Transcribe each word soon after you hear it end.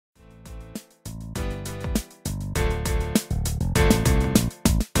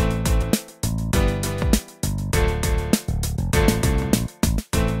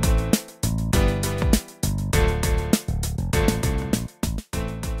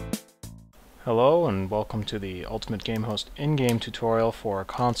Hello and welcome to the Ultimate Game Host in-game tutorial for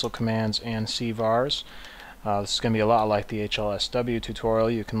console commands and CVARS. This is going to be a lot like the HLSW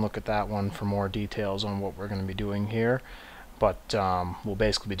tutorial. You can look at that one for more details on what we're going to be doing here. But we'll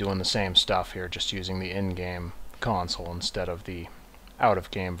basically be doing the same stuff here, just using the in-game console instead of the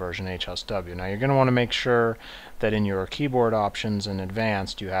out-of-game version HLSW. Now you're going to want to make sure that in your keyboard options in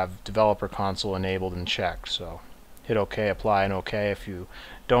advanced you have developer console enabled and checked. So hit OK, apply, and OK if you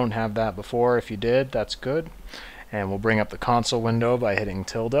don't have that before. If you did, that's good. And we'll bring up the console window by hitting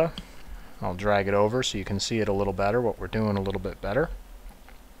tilde. I'll drag it over so you can see it a little better, what we're doing a little bit better.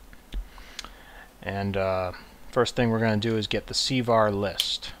 And first thing we're going to do is get the CVAR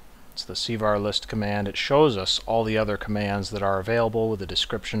list. It's the CVAR list command. It shows us all the other commands that are available with a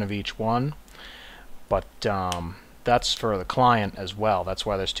description of each one. But that's for the client as well. That's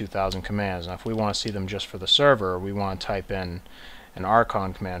why there's 2,000 commands. Now if we want to see them just for the server, we want to type in an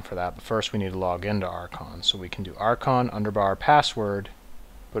archon command for that. But first we need to log into archon. So we can do archon underbar password,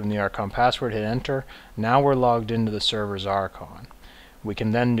 put in the archon password, hit enter. Now we're logged into the server's archon. We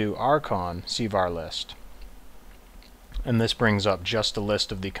can then do archon CVAR list. And this brings up just a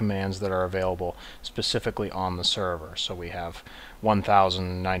list of the commands that are available specifically on the server. So we have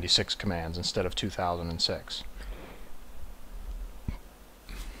 1,096 commands instead of 2,006.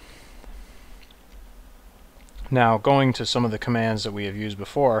 Now going to some of the commands that we have used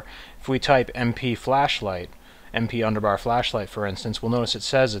before, if we type mp flashlight, mp underbar flashlight for instance, we'll notice it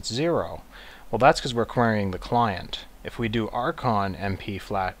says it's 0. Well, that's because we're querying the client. If we do archon mp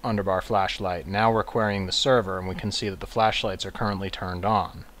underbar flashlight, now we're querying the server, and we can see that the flashlights are currently turned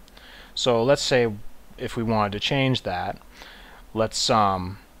on. So let's say if we wanted to change that, let's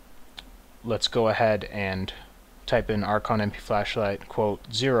go ahead and type in archon mp flashlight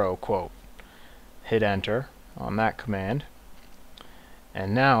quote 0 quote, hit enter on that command.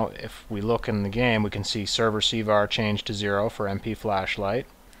 And now if we look in the game, we can see server CVAR changed to 0 for mp flashlight.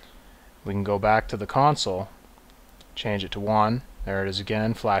 We can go back to the console, change it to 1. There it is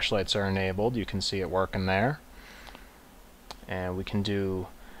again. Flashlights are enabled. You can see it working there. And we can do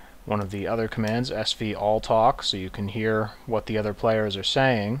one of the other commands, SV all talk, so you can hear what the other players are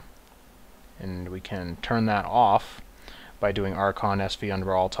saying. And we can turn that off by doing archon SV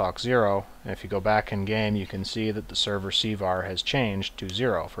underbar all talk 0. And if you go back in game, you can see that the server CVAR has changed to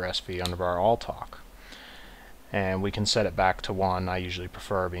 0 for SV underbar all talk. And we can set it back to 1. I usually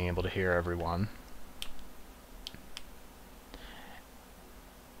prefer being able to hear everyone.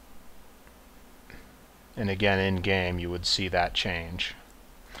 And again, in game you would see that change.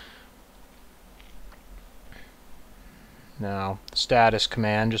 Now, status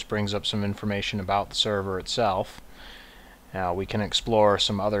command just brings up some information about the server itself. Now we can explore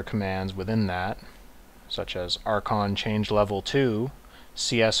some other commands within that, such as archon change level to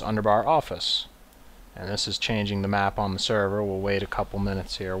CS underbar office. And this is changing the map on the server. We'll wait a couple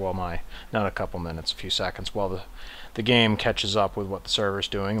minutes here while not a couple minutes, a few seconds, while the game catches up with what the server's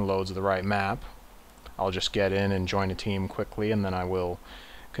doing and loads the right map. I'll just get in and join a team quickly, and then I will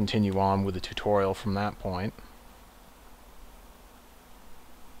continue on with the tutorial from that point.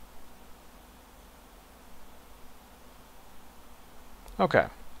 Okay,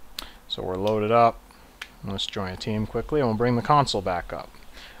 so we're loaded up. Let's join a team quickly, and we'll bring the console back up.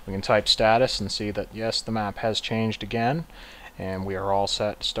 We can type status and see that yes, the map has changed again, and we are all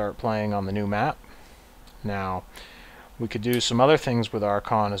set to start playing on the new map. Now, we could do some other things with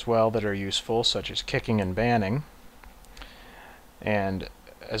archon as well that are useful, such as kicking and banning, and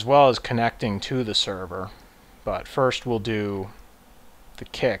as well as connecting to the server. But first we'll do the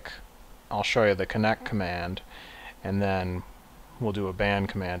kick. I'll show you the connect command, and then we'll do a ban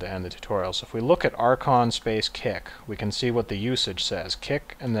command to end the tutorial. So if we look at archon space kick, we can see what the usage says,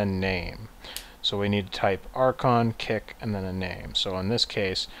 kick and then name. So we need to type archon kick and then a name. So in this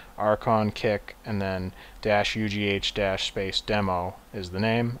case, archon kick and then -UGH space demo is the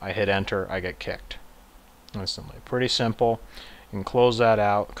name. I hit enter, I get kicked instantly. Pretty simple. You can close that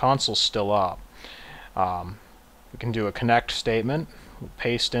out. Console's still up. We can do a connect statement. We'll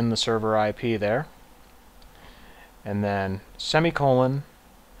paste in the server IP there. And then semicolon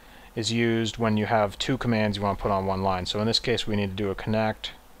is used when you have two commands you want to put on one line. So in this case we need to do a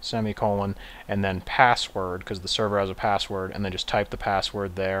connect, semicolon, and then password, because the server has a password, and then just type the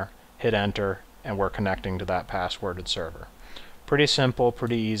password there, hit enter, and we're connecting to that passworded server. Pretty simple,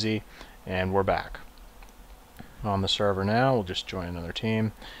 pretty easy, and we're back on the server now. We'll just join another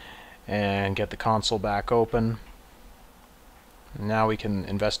team and get the console back open. Now we can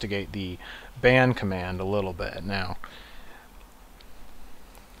investigate the ban command a little bit. Now,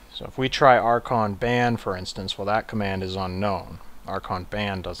 so if we try archon ban, for instance, well, that command is unknown. Archon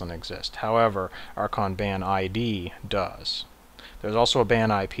ban doesn't exist. However, Archon ban ID does. There's also a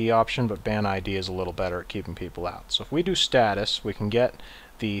ban IP option, but ban ID is a little better at keeping people out. So if we do status, we can get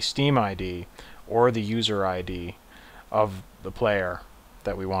the Steam ID or the user ID of the player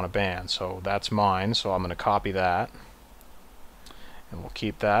that we want to ban. So that's mine, so I'm going to copy that. And we'll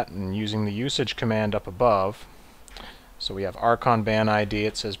keep that, and using the usage command up above, so we have Archon ban ID.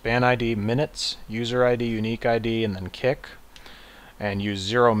 It says ban ID minutes, user ID, unique ID, and then kick, and use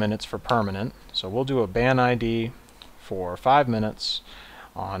 0 minutes for permanent. So we'll do a ban ID for 5 minutes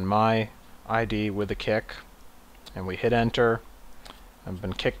on my ID with a kick, and we hit enter. I've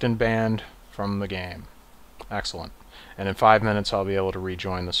been kicked and banned from the game. Excellent. And in 5 minutes I'll be able to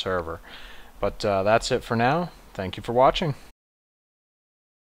rejoin the server. But that's it for now. Thank you for watching.